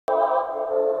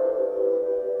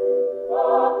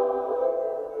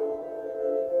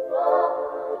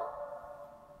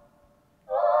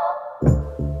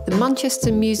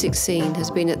Manchester music scene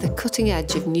has been at the cutting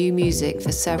edge of new music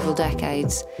for several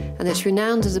decades, and it's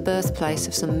renowned as a birthplace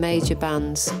of some major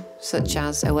bands, such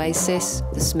as Oasis,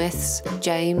 The Smiths,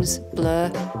 James,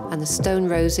 Blur, and the Stone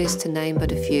Roses, to name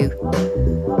but a few.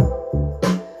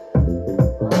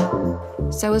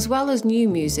 So as well as new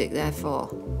music,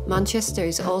 therefore, Manchester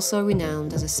is also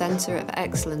renowned as a centre of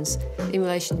excellence in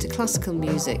relation to classical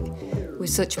music,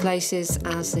 with such places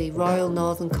as the Royal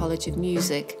Northern College of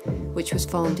Music, which was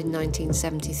formed in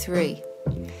 1973.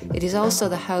 It is also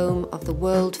the home of the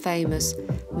world-famous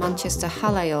Manchester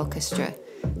Hallé Orchestra,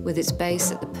 with its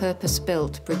base at the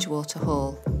purpose-built Bridgewater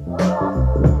Hall.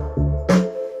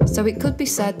 So it could be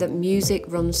said that music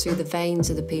runs through the veins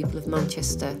of the people of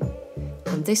Manchester,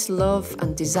 and this love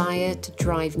and desire to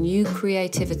drive new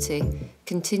creativity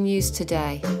continues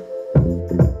today.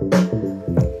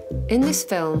 In this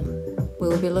film, we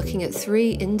will be looking at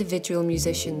 3 individual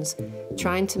musicians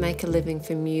trying to make a living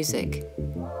from music.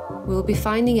 We will be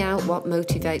finding out what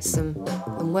motivates them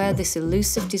and where this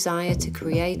elusive desire to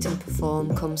create and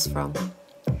perform comes from,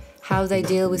 how they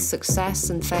deal with success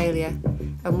and failure,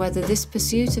 and whether this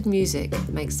pursuit of music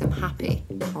makes them happy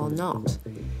or not.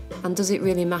 And does it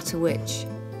really matter which?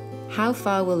 How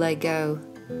far will they go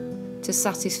to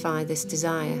satisfy this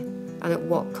desire, and at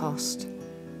what cost?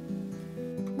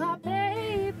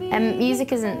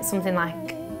 Music isn't something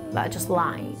that I just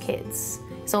like, it's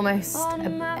almost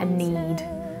a need.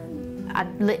 I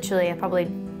probably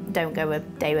don't go a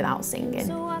day without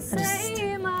singing. It's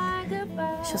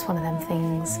just one of them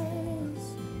things.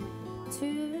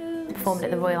 I performed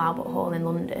at the Royal Albert Hall in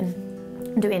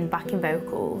London, doing backing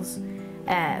vocals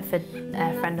for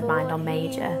a friend of mine, Don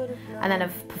Major, and then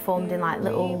I've performed in like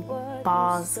little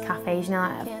bars, cafes, you know,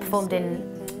 like I've performed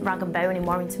in Rag and Bone in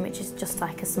Warrington, which is just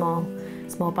like a small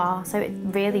bar, so it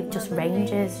really just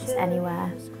ranges, just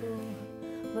anywhere.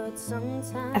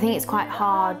 I think it's quite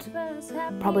hard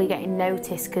probably getting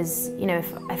noticed, because you know,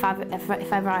 if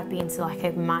ever I've been to like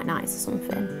open mic nights or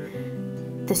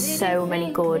something, there's so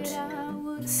many good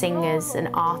singers and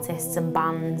artists and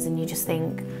bands, and you just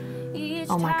think,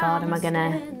 oh my God, am I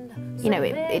gonna, you know,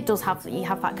 it does have, you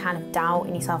have that kind of doubt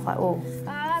in yourself, like, oh,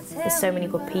 there's so many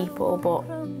good people, but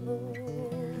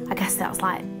I guess that's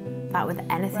like that with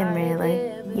anything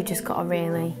really. You just got to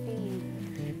really,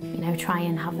 you know, try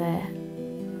and have a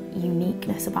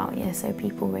uniqueness about you so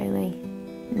people really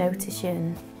notice you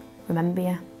and remember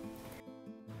you.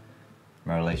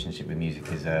 My relationship with music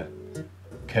is a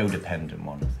codependent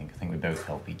one, I think we both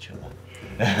help each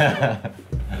other.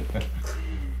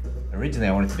 Originally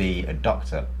I wanted to be a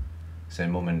doctor, so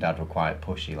Mum and Dad were quite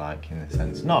pushy, like, in the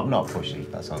sense, not pushy,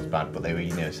 that sounds bad, but they were,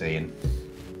 you know, saying,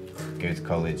 go to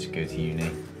college, go to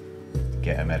uni,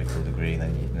 get a medical degree,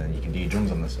 then you can do your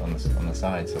drums on the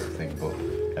side, sort of thing. But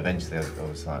eventually I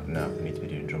was like, no, I need to be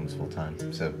doing drums full time.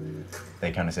 So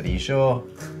they kind of said, are you sure?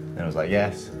 And I was like,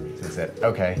 yes. So they said,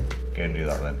 okay, go and do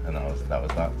that then. And that was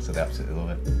that. So they absolutely love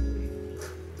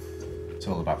it. It's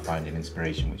all about finding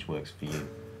inspiration which works for you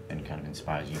and kind of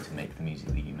inspires you to make the music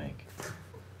that you make.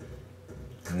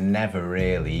 Never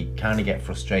really, kind of get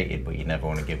frustrated, but you never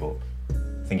want to give up.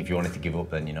 I think if you wanted to give up,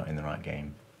 then you're not in the right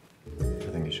game. I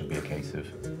think it should be a case of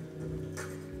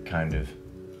kind of,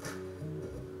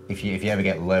 if you ever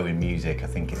get low in music, I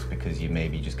think it's because you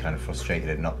maybe just kind of frustrated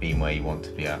at not being where you want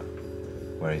to be at,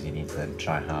 whereas you need to then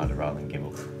try harder rather than give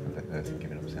up. I think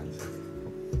giving up sense.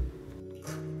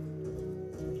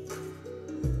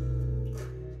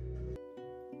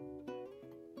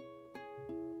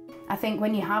 I think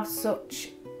when you have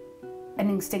such an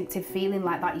instinctive feeling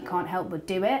like that, you can't help but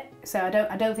do it. So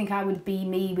I don't think I would be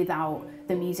me without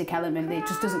the music element. It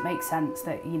just doesn't make sense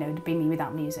that, you know, to be me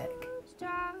without music.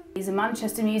 The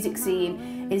Manchester music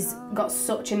scene is got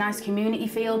such a nice community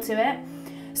feel to it.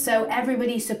 So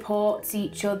everybody supports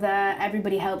each other,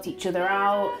 everybody helps each other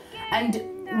out, and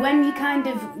when you kind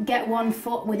of get one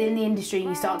foot within the industry and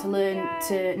you start to learn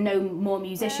to know more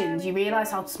musicians, you realise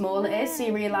how small it is. So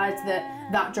you realise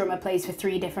that that drummer plays for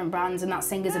 3 different bands and that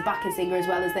singer's a backing singer as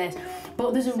well as this.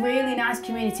 But there's a really nice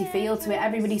community feel to it.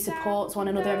 Everybody supports one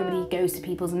another, everybody goes to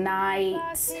people's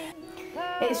nights.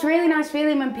 It's a really nice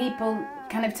feeling when people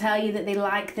kind of tell you that they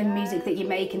like the music that you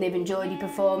make and they've enjoyed your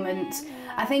performance.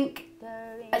 I think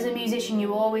as a musician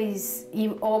you always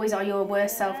are your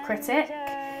worst self-critic.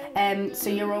 So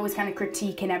you're always kind of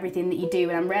critiquing everything that you do,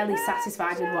 and I'm rarely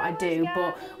satisfied with what I do,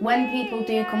 but when people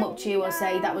do come up to you or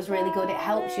say that was really good, it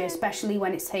helps you, especially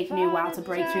when it's taken you a while to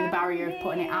break through the barrier of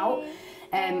putting it out.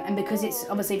 And because it's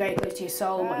obviously very close to your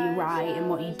soul and what you write and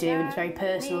what you do, and it's very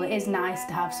personal, it is nice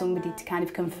to have somebody to kind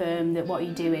of confirm that what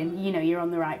you're doing, you know, you're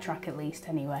on the right track at least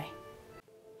anyway.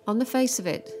 On the face of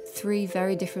it, 3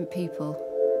 very different people,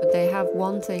 but they have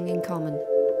one thing in common: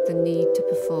 the need to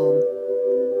perform.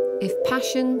 If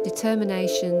passion,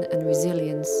 determination and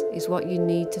resilience is what you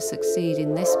need to succeed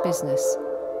in this business,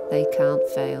 they can't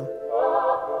fail.